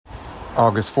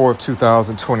August 4th,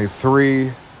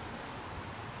 2023.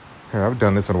 Yeah, I've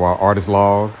done this in a while. Artist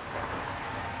log.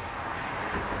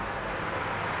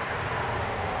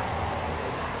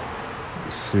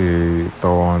 Let's see.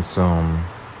 Throw on some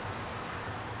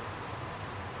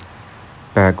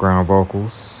background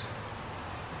vocals.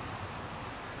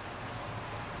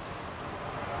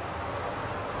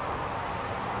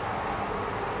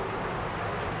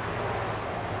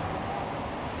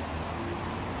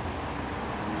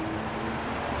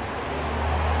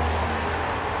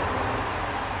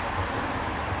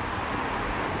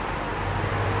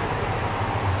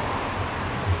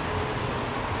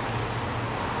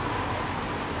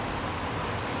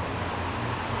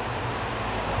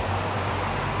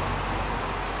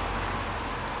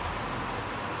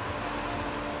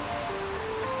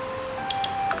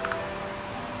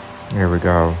 Here we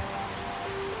go.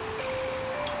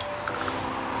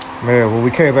 Man, when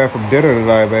we came back from dinner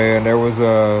tonight, man, there was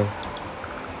a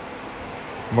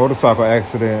motorcycle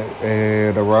accident,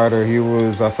 and the rider,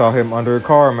 I saw him under a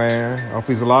car, man. I hope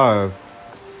he's alive.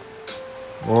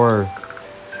 Or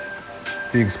if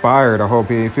he expired, I hope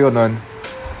he ain't feel nothing.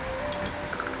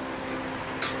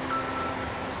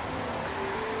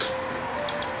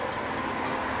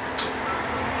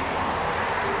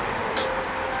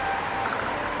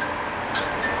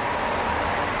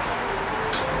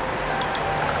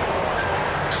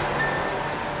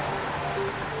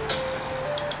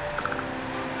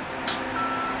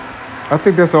 I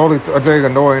think that's the only thing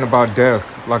annoying about death.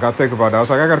 Like, I think about that. I was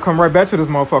like, I gotta come right back to this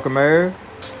motherfucker, man.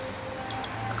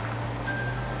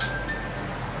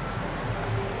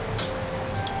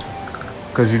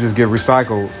 Because you just get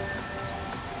recycled.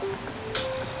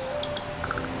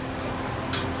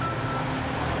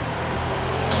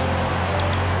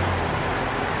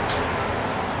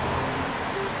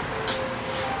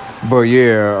 But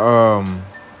yeah,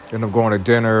 ended up going to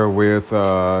dinner with,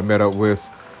 met up with,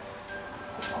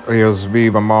 it was me,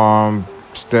 my mom,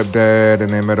 stepdad,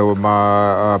 and then met up with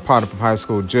my partner from high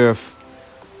school, Jeff,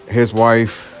 his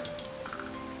wife.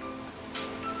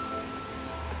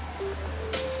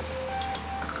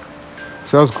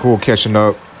 So that was cool catching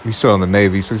up. He's still in the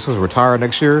Navy, so he's supposed to retire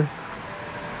next year.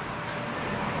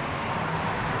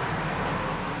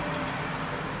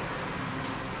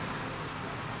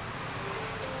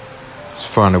 It's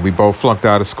fun that we both flunked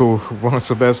out of school one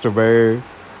semester, man.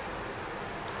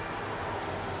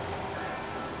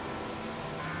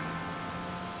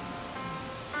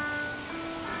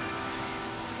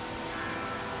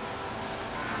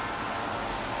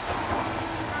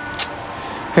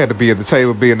 Had to be at the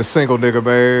table being a single nigga,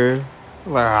 man.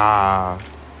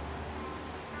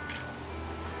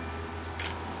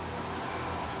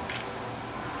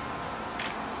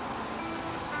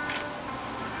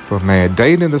 But man,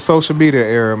 dating in the social media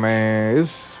era, man,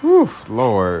 it's, whew,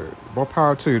 Lord, more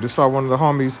power to you. Just saw one of the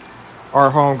homies,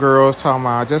 our homegirls, talking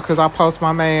about just because I post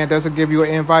my man doesn't give you an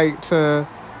invite to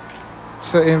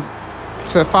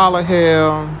follow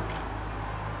him.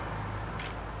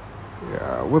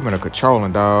 Yeah, women are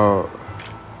controlling, dog.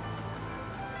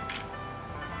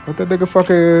 Let that nigga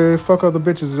fuck other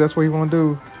bitches if that's what he want to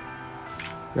do.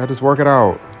 Y'all just work it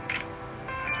out.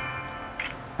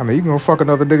 I mean, you can go fuck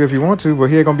another nigga if you want to, but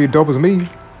he ain't gonna be dope as me.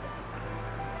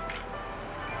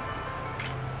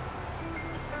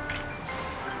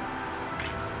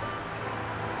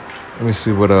 Let me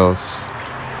see what else.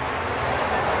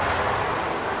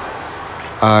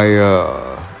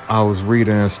 I was started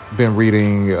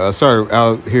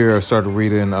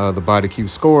reading The Body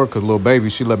Keeps Score because Lil Baby,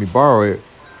 she let me borrow it.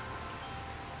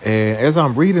 And as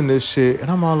I'm reading this shit, and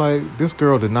I'm all like, this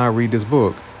girl did not read this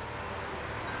book.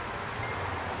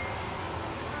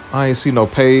 I ain't see no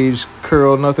page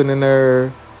curl, nothing in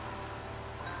there.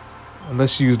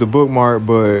 Unless she used the bookmark,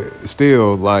 but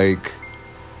still, like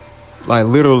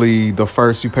literally the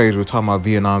first few pages were talking about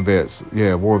Vietnam vets.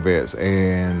 Yeah, war vets.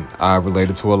 And I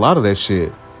related to a lot of that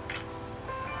shit.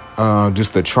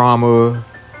 Just the trauma,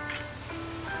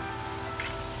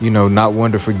 not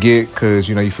one to forget because,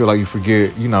 you feel like you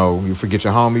forget your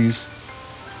homies.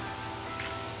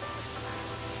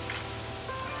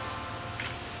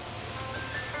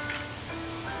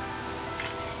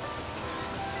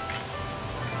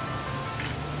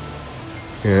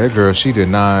 Yeah, that girl, she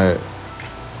didn't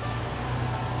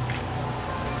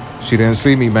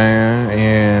see me, man.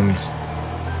 And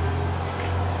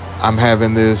I'm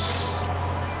having this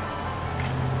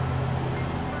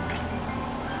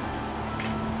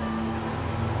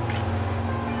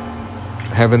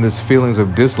feelings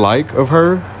of dislike of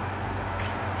her.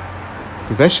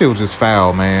 Because that shit was just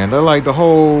foul, man. They're like the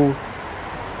whole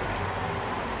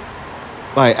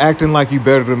like acting like you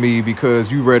better than me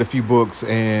because you read a few books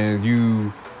and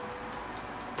you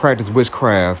practice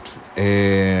witchcraft.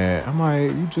 And I'm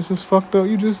like, you just as fucked up.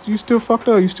 You still fucked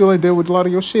up. You still ain't dealt with a lot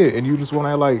of your shit, and you just want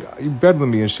to act like you better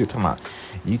than me and shit. Talking about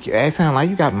you, it sound like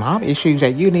you got mom issues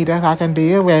that you need to fucking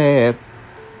deal with.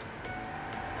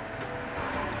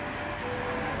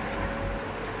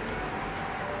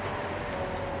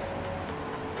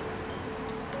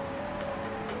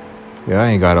 Yeah, I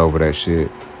ain't got over that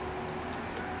shit.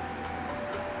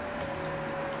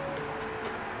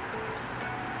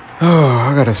 Oh,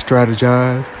 I gotta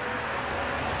strategize.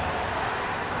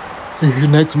 Your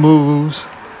next moves.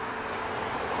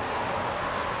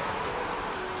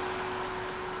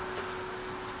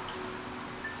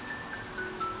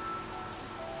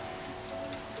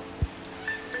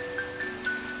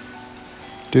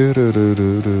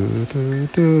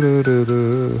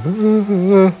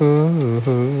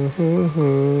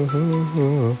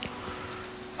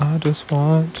 I just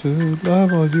want to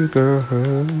love on you, girl.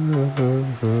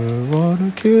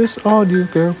 Wanna kiss on you,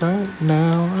 girl, right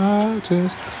now. I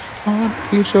just wanna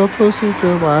eat your pussy,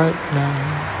 girl, right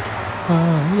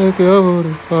now. Look over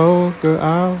the phone, girl.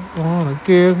 I wanna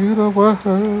give you the world.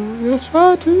 Yes,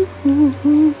 I do.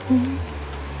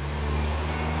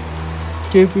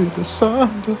 Give you the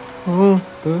sun, the moon,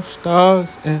 the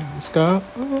stars, and the sky.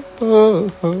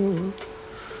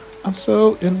 I'm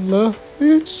so in love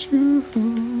with you.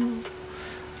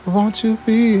 Won't you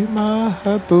be my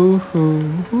boo?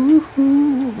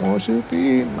 Won't you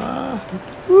be my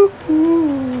boo?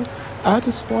 I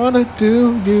just wanna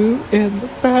do you in the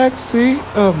backseat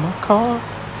of my car.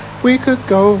 We could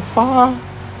go far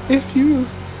if you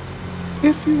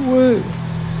would.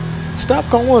 Stop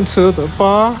going to the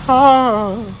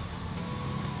bar.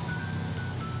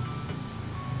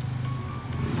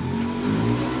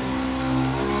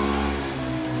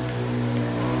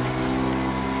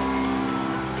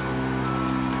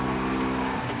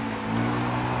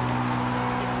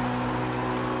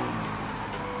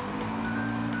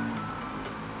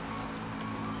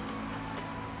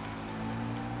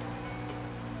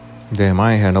 Damn,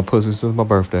 I ain't had no pussy since my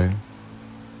birthday.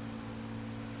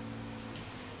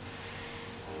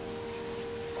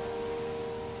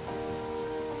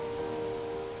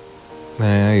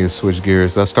 Man, I need to switch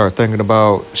gears. I start thinking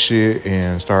about shit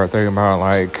and start thinking about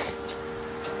like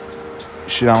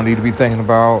shit I don't need to be thinking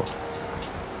about.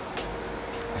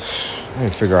 I need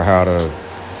to figure out how to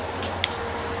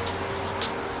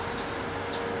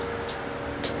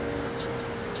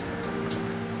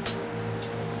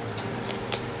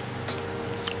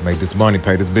make this money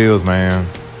pay this bills, man.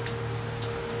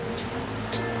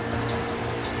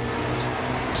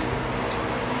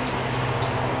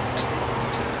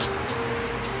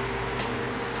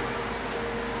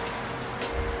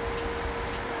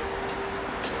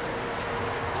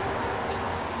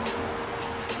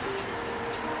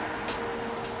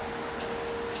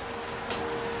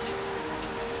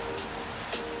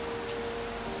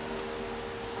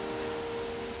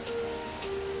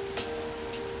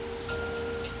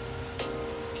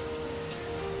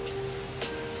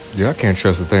 Yeah, I can't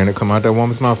trust the thing that come out that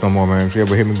woman's mouth no more, man. If she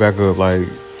ever hit me back up, like,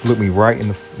 look me right in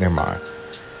the... Never mind.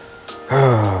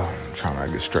 I'm trying not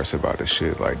to get stressed about this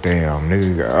shit. Like, damn,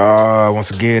 nigga, once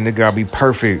again, nigga gotta be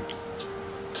perfect.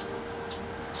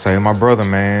 Same my brother,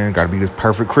 man. Gotta be this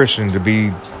perfect Christian to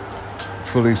be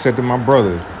fully accepted my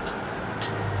brother.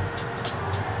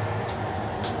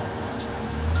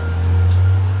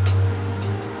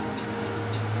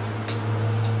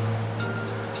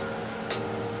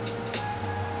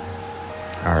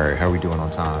 Alright, how we doing on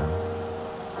time?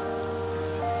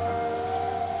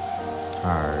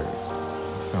 Alright.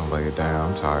 I'm finna lay it down.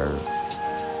 I'm tired.